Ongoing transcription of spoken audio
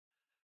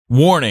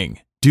Warning: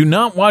 do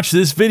not watch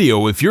this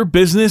video if your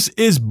business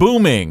is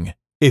booming.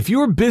 If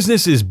your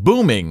business is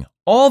booming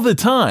all the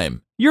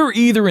time, you're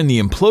either in the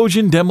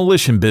implosion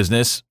demolition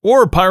business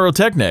or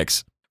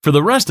pyrotechnics. For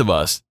the rest of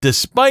us,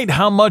 despite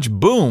how much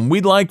boom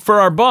we'd like for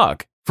our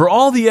buck, for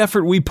all the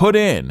effort we put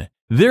in,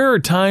 there are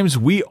times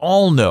we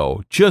all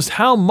know just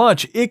how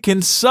much it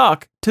can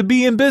suck to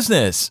be in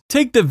business.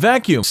 Take the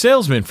vacuum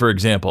salesman, for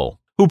example,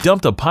 who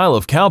dumped a pile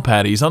of cow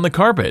patties on the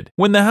carpet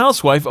when the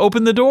housewife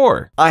opened the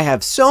door. I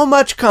have so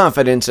much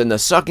confidence in the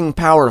sucking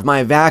power of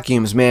my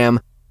vacuums, ma'am.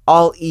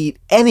 I'll eat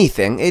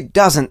anything it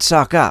doesn't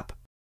suck up.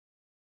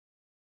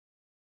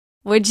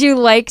 Would you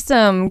like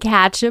some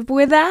ketchup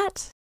with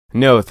that?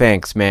 No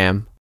thanks,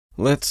 ma'am.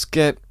 Let's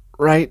get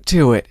right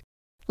to it.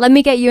 Let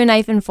me get you a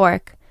knife and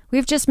fork.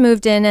 We've just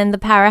moved in and the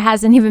power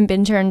hasn't even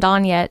been turned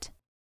on yet.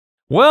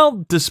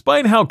 Well,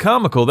 despite how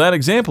comical that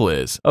example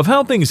is of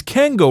how things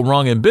can go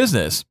wrong in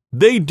business,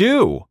 they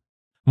do.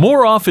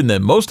 More often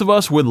than most of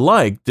us would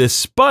like,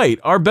 despite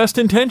our best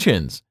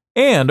intentions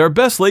and our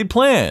best laid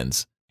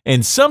plans.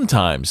 And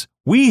sometimes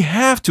we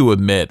have to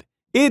admit,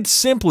 it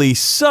simply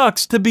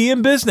sucks to be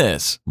in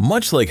business.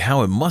 Much like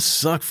how it must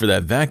suck for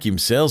that vacuum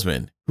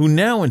salesman, who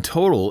now in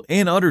total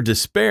and utter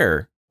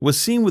despair was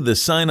seen with the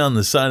sign on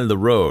the side of the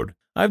road,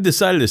 "I've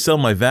decided to sell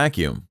my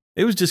vacuum.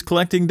 It was just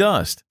collecting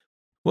dust."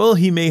 Well,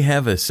 he may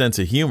have a sense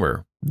of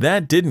humor.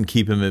 That didn't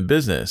keep him in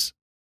business.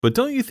 But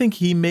don't you think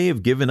he may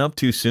have given up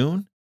too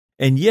soon?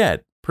 And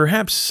yet,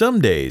 perhaps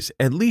some days,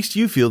 at least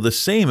you feel the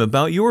same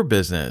about your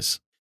business.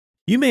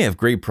 You may have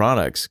great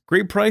products,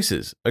 great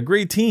prices, a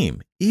great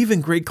team, even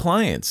great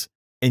clients,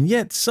 and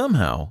yet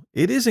somehow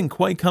it isn't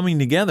quite coming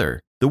together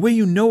the way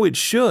you know it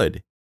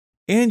should.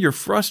 And you're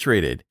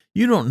frustrated,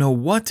 you don't know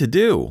what to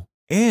do,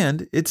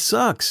 and it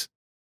sucks.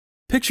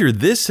 Picture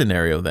this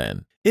scenario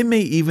then. It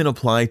may even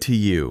apply to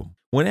you.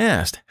 When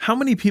asked how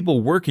many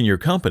people work in your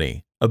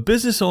company, a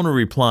business owner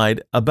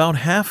replied about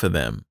half of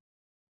them.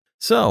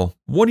 So,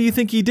 what do you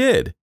think he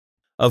did?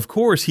 Of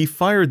course, he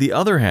fired the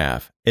other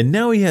half, and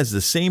now he has the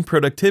same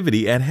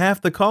productivity at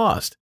half the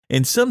cost.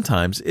 And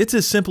sometimes it's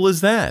as simple as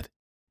that.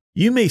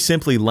 You may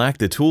simply lack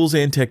the tools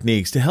and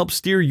techniques to help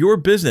steer your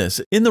business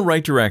in the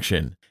right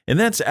direction, and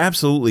that's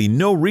absolutely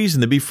no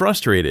reason to be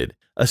frustrated,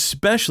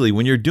 especially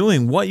when you're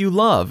doing what you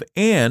love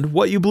and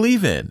what you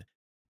believe in.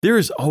 There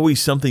is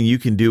always something you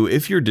can do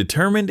if you're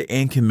determined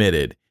and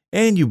committed,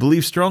 and you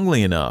believe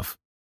strongly enough.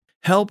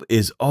 Help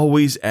is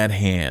always at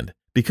hand,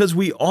 because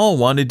we all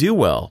want to do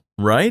well,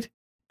 right?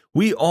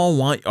 We all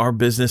want our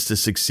business to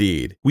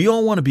succeed. We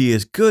all want to be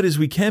as good as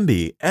we can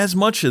be as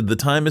much of the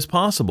time as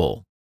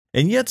possible.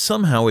 And yet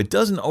somehow it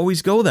doesn't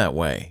always go that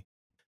way.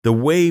 The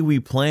way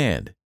we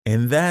planned,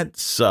 and that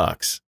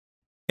sucks.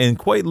 And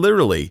quite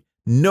literally,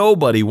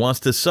 nobody wants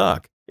to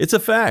suck. It's a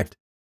fact.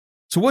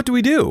 So what do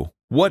we do?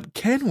 What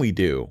can we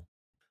do?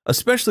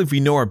 Especially if we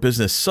know our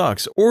business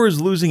sucks or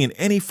is losing in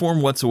any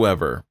form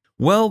whatsoever.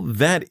 Well,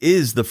 that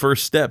is the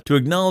first step to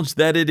acknowledge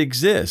that it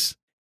exists.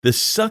 The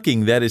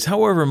sucking that is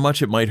however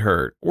much it might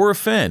hurt or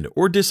offend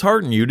or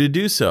dishearten you to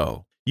do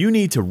so. You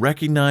need to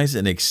recognize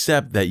and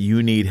accept that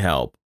you need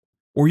help.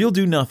 Or you'll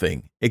do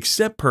nothing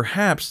except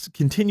perhaps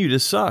continue to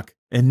suck,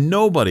 and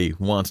nobody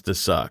wants to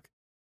suck.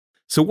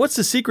 So what's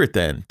the secret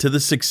then to the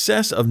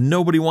success of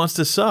nobody wants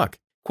to suck?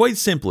 Quite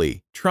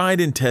simply, tried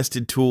and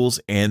tested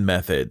tools and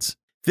methods.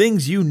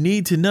 Things you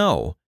need to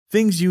know,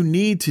 things you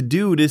need to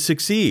do to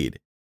succeed.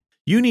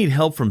 You need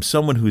help from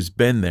someone who's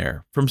been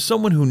there, from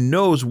someone who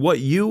knows what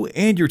you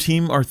and your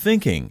team are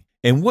thinking,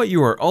 and what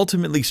you are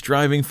ultimately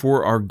striving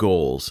for are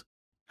goals.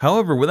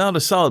 However, without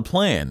a solid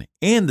plan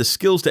and the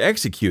skills to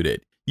execute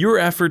it, your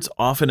efforts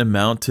often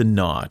amount to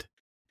naught.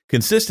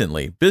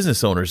 Consistently,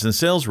 business owners and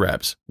sales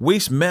reps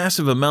waste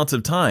massive amounts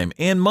of time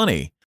and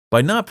money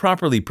by not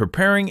properly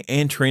preparing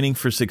and training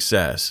for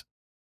success.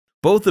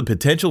 Both the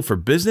potential for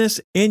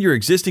business and your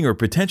existing or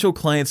potential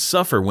clients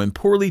suffer when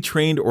poorly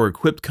trained or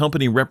equipped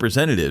company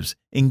representatives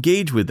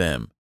engage with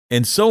them.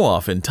 And so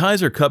often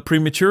ties are cut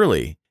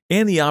prematurely,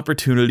 and the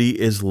opportunity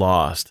is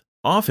lost,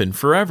 often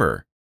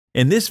forever.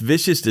 And this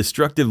vicious,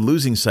 destructive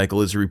losing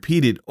cycle is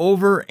repeated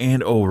over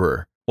and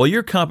over, while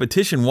your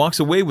competition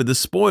walks away with the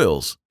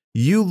spoils.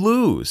 You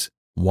lose.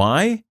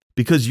 Why?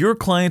 Because your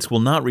clients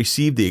will not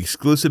receive the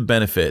exclusive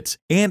benefits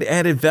and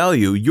added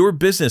value your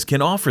business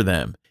can offer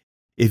them.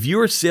 If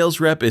your sales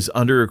rep is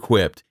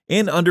under-equipped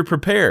and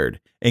under-prepared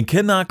and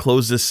cannot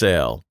close the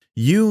sale,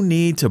 you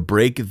need to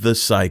break the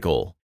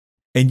cycle.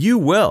 And you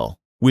will,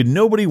 when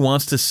nobody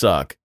wants to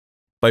suck.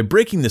 By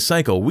breaking the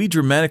cycle, we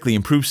dramatically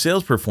improve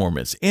sales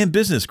performance and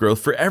business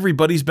growth for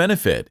everybody's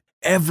benefit.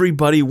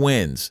 Everybody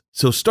wins.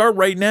 So start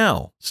right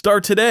now.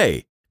 Start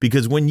today.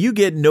 Because when you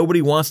get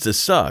nobody wants to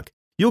suck,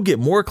 you'll get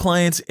more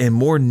clients and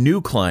more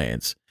new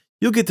clients.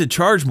 You'll get to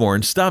charge more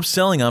and stop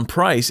selling on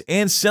price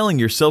and selling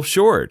yourself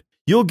short.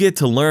 You'll get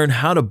to learn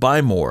how to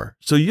buy more,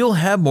 so you'll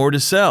have more to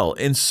sell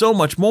and so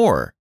much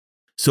more.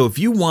 So if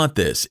you want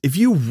this, if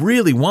you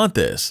really want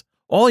this,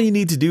 all you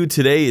need to do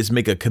today is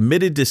make a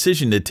committed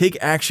decision to take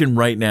action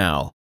right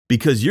now.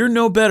 Because you're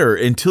no better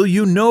until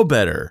you know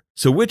better.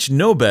 So which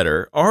know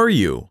better are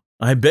you?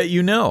 I bet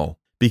you know.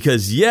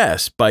 Because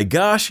yes, by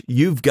gosh,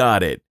 you've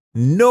got it.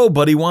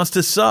 Nobody wants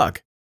to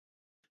suck.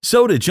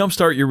 So to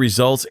jumpstart your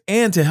results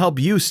and to help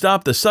you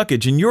stop the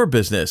suckage in your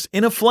business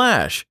in a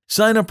flash,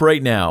 sign up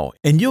right now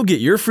and you'll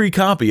get your free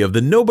copy of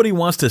the Nobody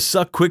Wants to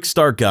Suck Quick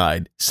Start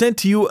Guide sent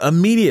to you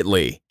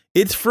immediately.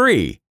 It's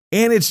free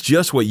and it's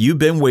just what you've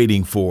been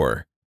waiting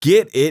for.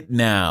 Get it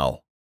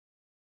now.